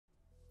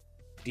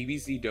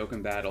DBZ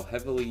Dokkan Battle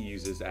heavily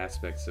uses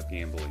aspects of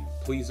gambling.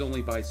 Please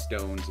only buy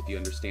stones if you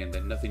understand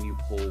that nothing you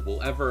pull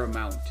will ever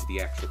amount to the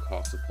actual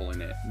cost of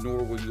pulling it, nor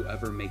will you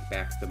ever make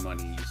back the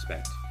money you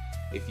spent.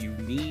 If you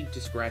need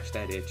to scratch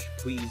that itch,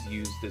 please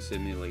use the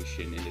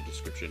simulation in the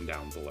description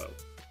down below.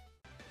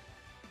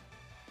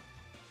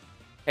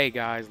 Hey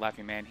guys,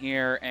 Laughing Man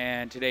here,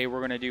 and today we're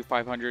going to do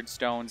 500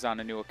 stones on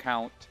a new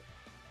account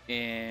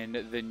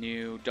in the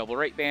new Double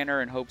Rate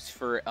banner in hopes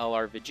for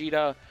LR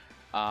Vegeta.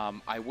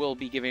 I will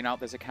be giving out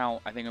this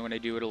account. I think I'm going to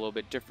do it a little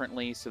bit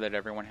differently so that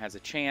everyone has a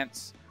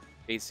chance.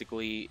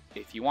 Basically,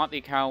 if you want the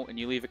account and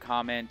you leave a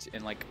comment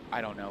in like, I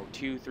don't know,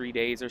 2-3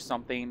 days or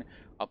something,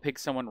 I'll pick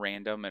someone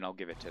random and I'll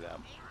give it to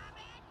them.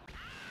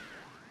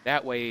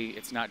 That way,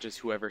 it's not just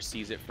whoever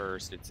sees it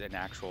first, it's an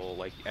actual,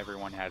 like,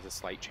 everyone has a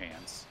slight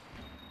chance.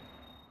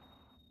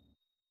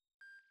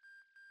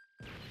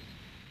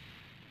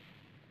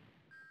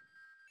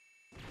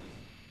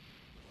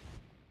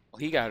 Well,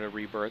 he got a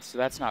rebirth, so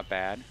that's not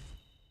bad.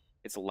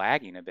 It's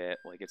lagging a bit,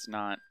 like it's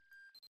not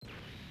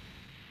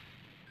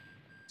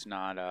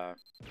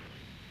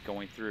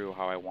going through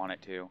how I want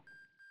it to.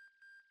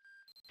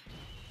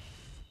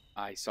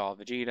 I saw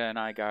Vegeta and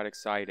I got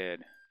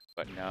excited,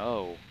 but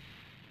no.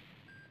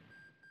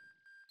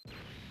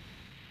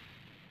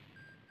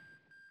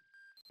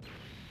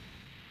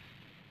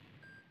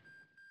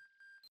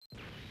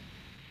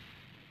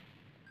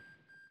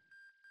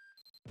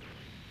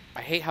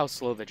 I hate how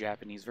slow the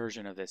Japanese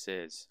version of this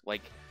is.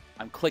 Like,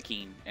 I'm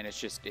clicking and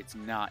it's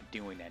not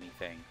doing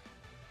anything.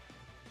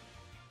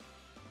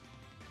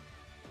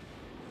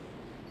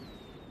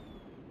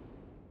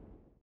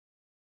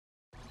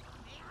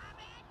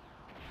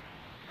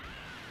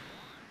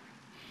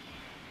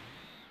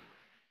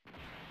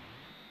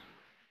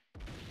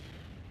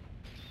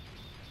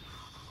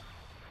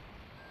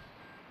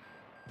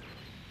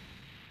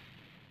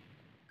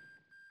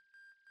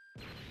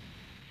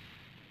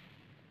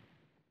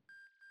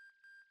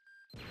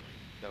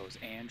 Those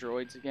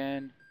androids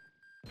again.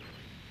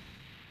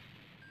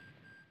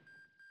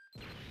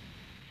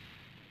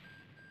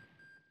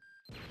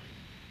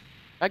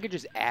 If I could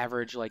just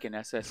average like an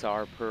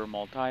SSR per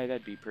multi,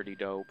 that'd be pretty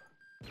dope.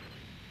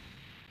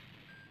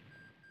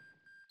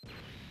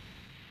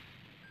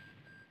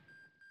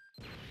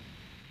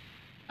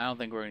 I don't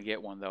think we're going to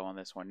get one though on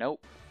this one.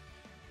 Nope.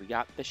 We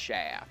got the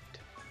shaft.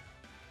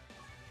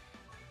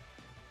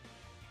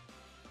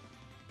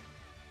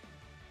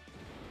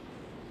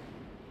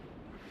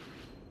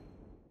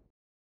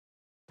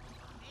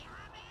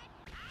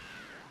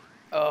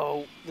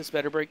 Oh, this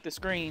better break the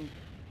screen.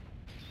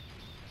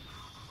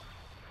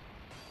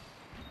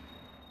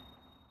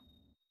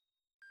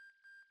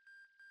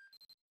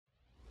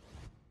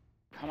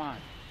 Come on.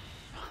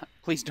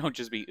 Please don't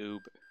just be oob.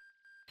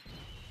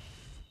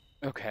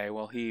 Okay,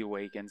 well he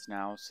awakens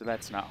now, so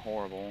that's not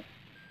horrible.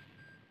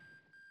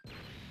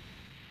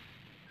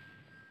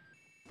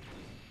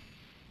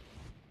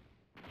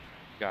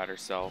 Got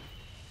herself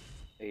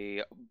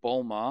a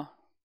Bulma.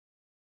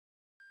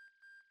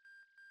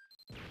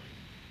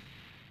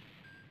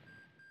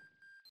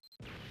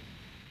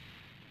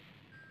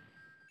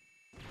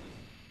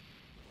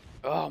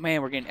 Oh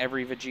man, we're getting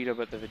every Vegeta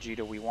but the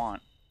Vegeta we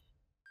want.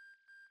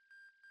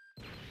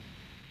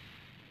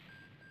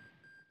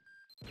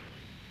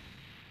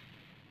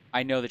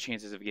 I know the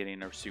chances of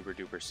getting are super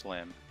duper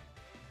slim.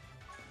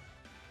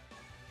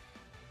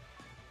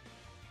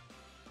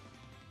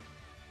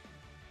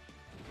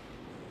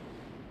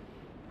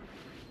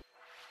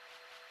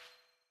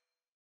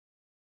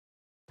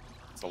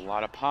 It's a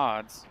lot of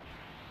pods.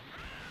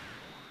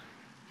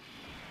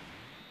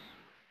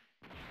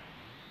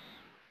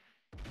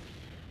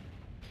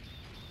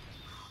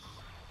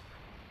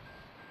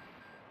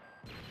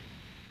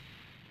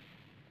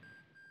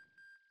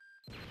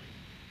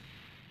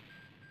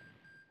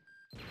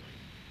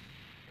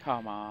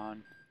 Come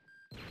on.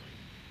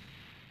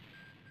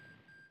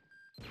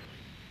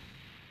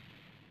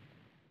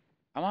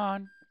 Come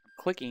on. I'm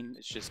clicking,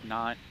 it's just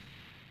not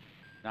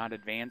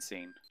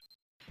advancing.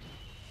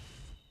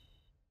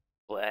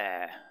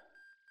 Blah.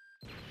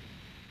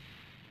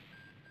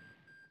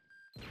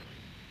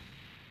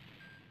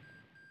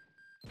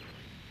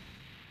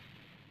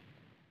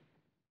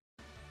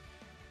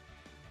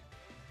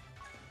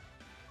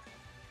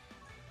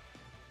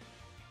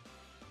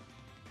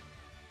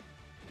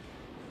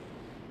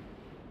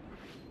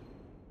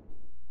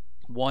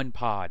 One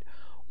pod.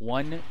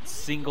 One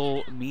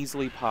single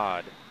measly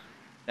pod.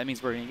 That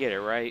means we're gonna get it,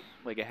 right?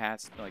 Like it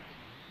has, like,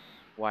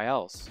 why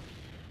else?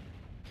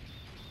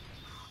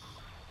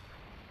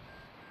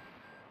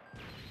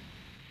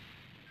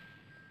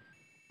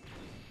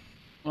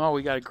 Oh,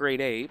 we got a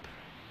great ape.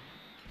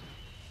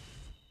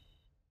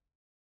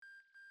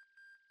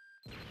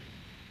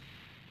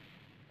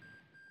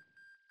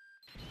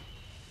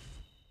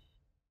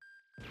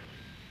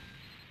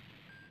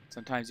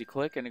 Sometimes you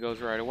click and it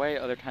goes right away.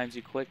 Other times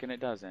you click and it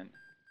doesn't.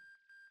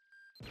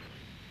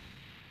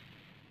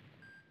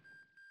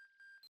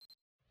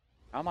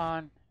 Come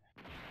on.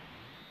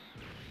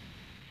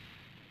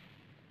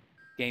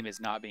 Game is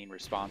not being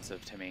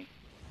responsive to me.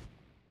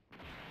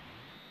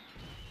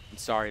 I'm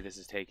sorry this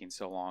is taking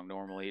so long.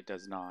 Normally it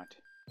does not.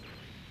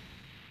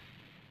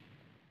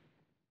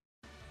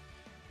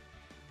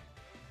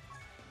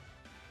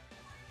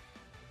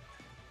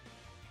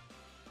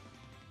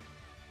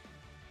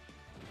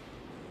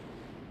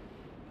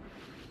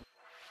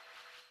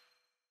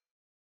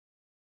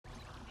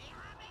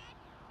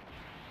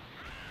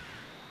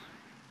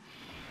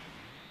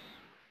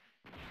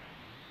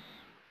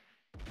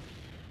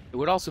 It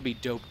would also be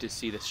dope to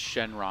see this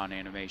Shenron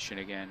animation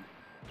again.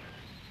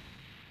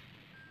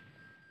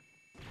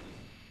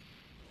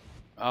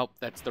 Oh,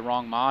 that's the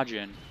wrong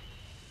Majin.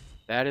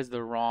 That is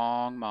the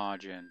wrong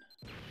Majin.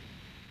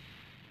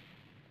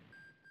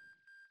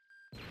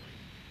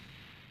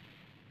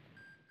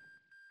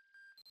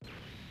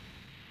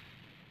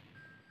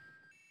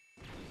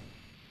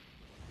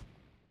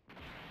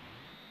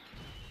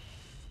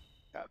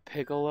 Got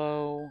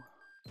Piccolo.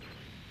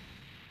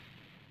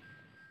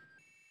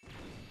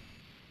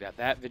 Got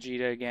that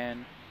Vegeta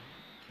again.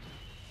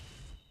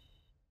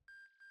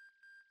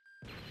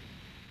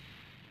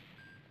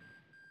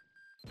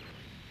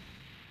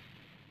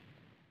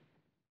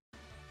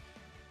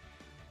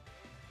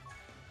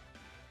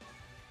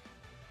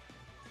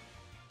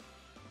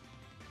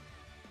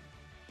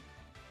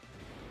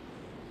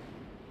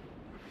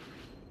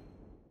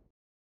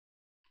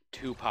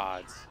 Two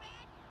pods.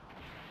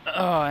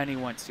 Oh, and he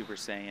went Super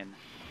Saiyan.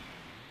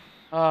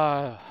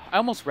 I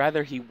almost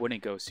rather he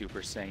wouldn't go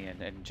Super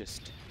Saiyan and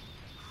just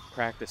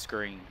crack the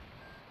screen.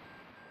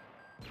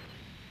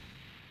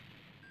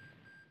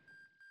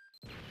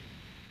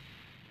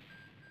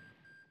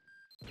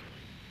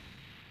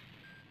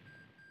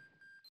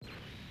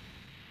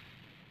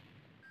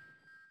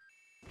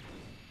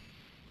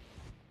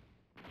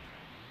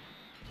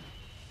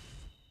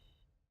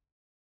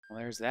 Well,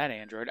 there's that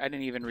android. I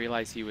didn't even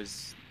realize he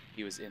was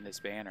in this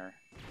banner.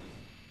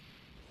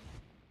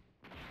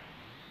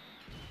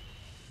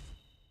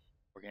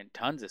 We're getting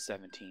tons of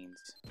 17s.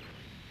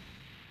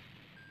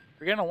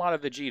 We're getting a lot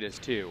of Vegetas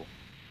too.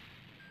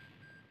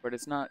 But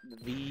it's not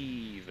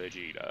the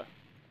Vegeta.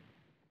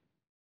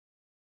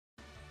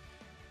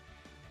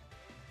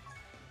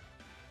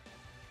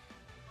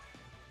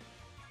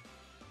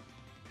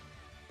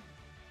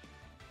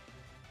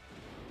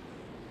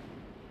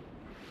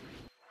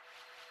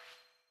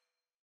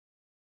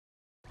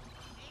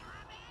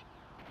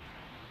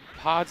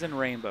 Pods and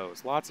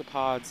rainbows. Lots of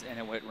pods and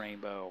it went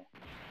rainbow.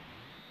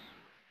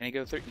 Can it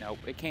go 3? Nope,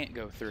 it can't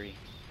go 3.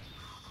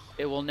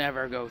 It will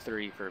never go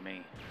 3 for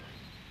me.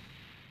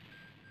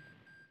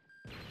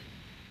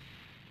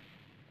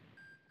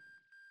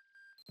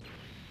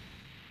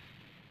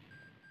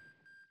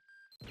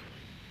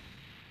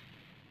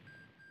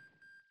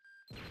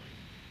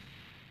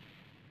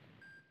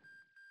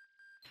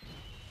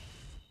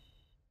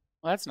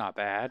 Well, that's not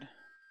bad.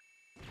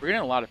 We're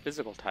getting a lot of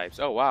physical types.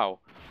 Oh, wow.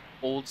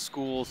 Old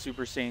school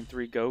Super Saiyan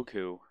 3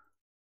 Goku.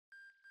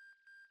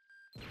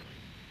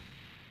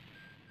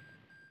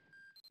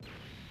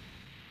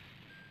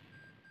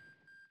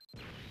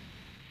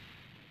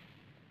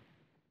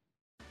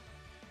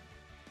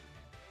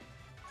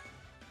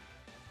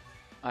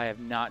 I have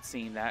not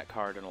seen that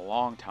card in a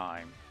long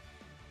time.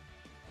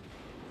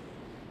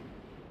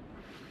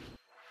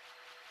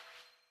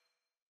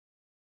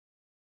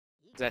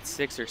 Is that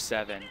 6 or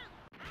 7?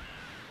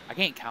 I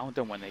can't count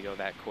them when they go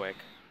that quick.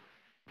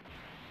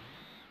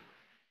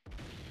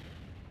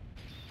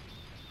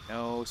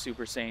 No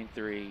Super Saiyan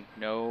 3.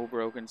 No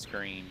broken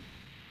screen.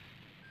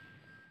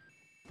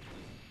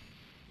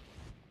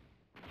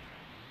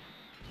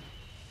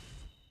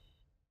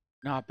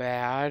 Not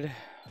bad.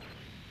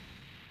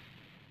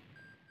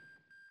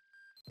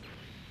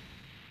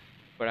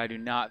 But I do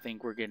not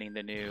think we're getting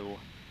the new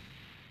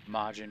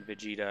Majin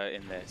Vegeta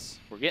in this.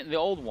 We're getting the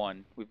old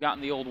one. We've gotten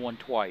the old one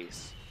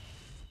twice.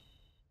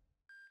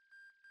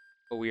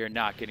 But we are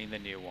not getting the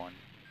new one.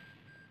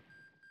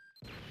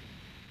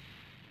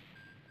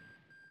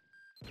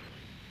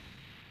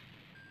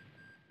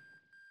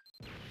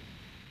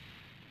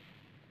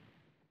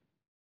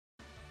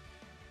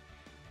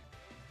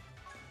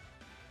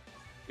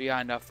 We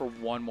got enough for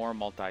one more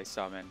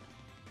multi-summon.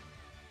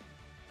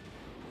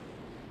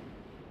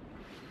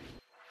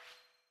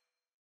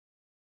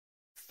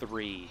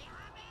 Three.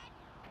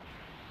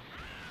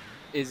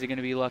 Is it going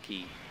to be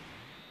lucky?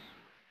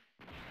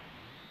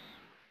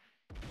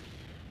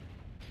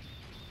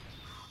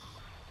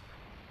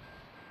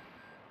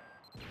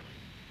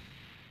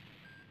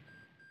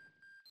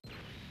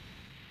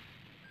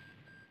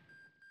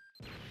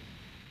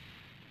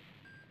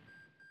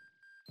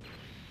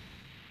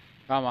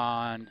 Come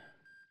on.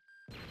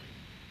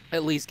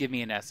 At least give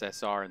me an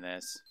SSR in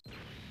this.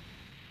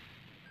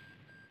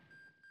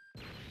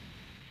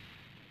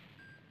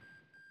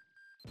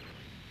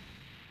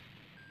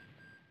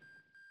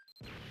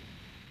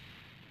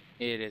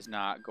 It is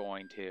not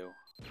going to.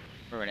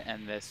 We're going to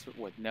end this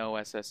with no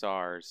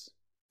SSRs.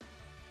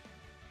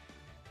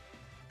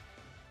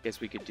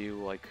 Guess we could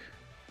do like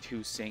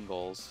 2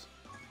 singles.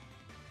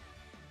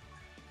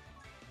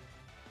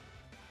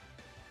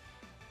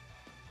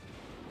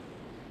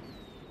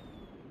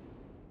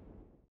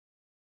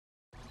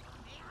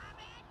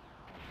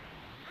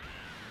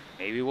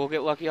 Maybe we'll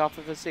get lucky off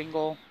of a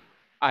single.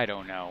 I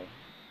don't know.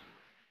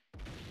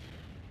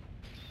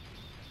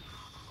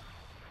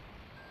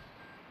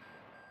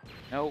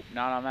 Nope,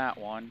 not on that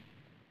one.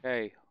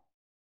 Okay.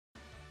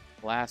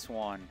 Last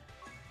one.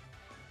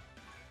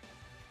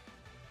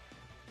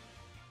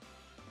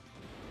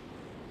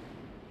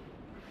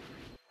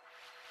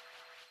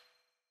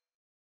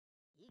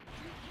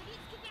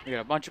 We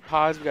got a bunch of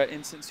pods. We got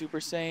Instant Super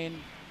Saiyan.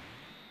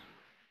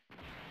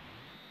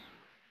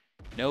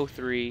 No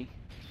 3.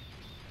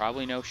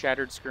 Probably no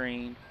Shattered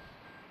Screen.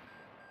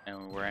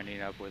 And we're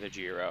ending up with a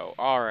Giro.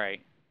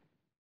 Alright.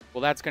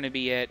 Well, that's going to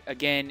be it.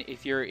 Again,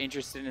 if you're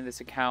interested in this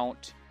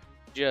account,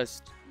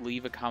 just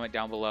leave a comment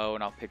down below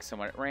and I'll pick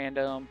someone at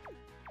random.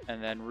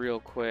 And then real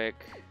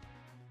quick,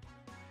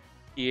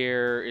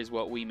 here is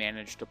what we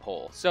managed to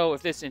pull. So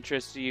if this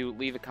interests you,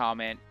 leave a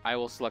comment. I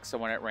will select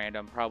someone at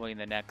random probably in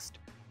the next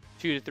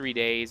 2 to 3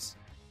 days,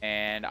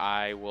 and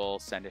I will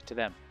send it to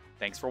them.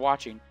 Thanks for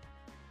watching.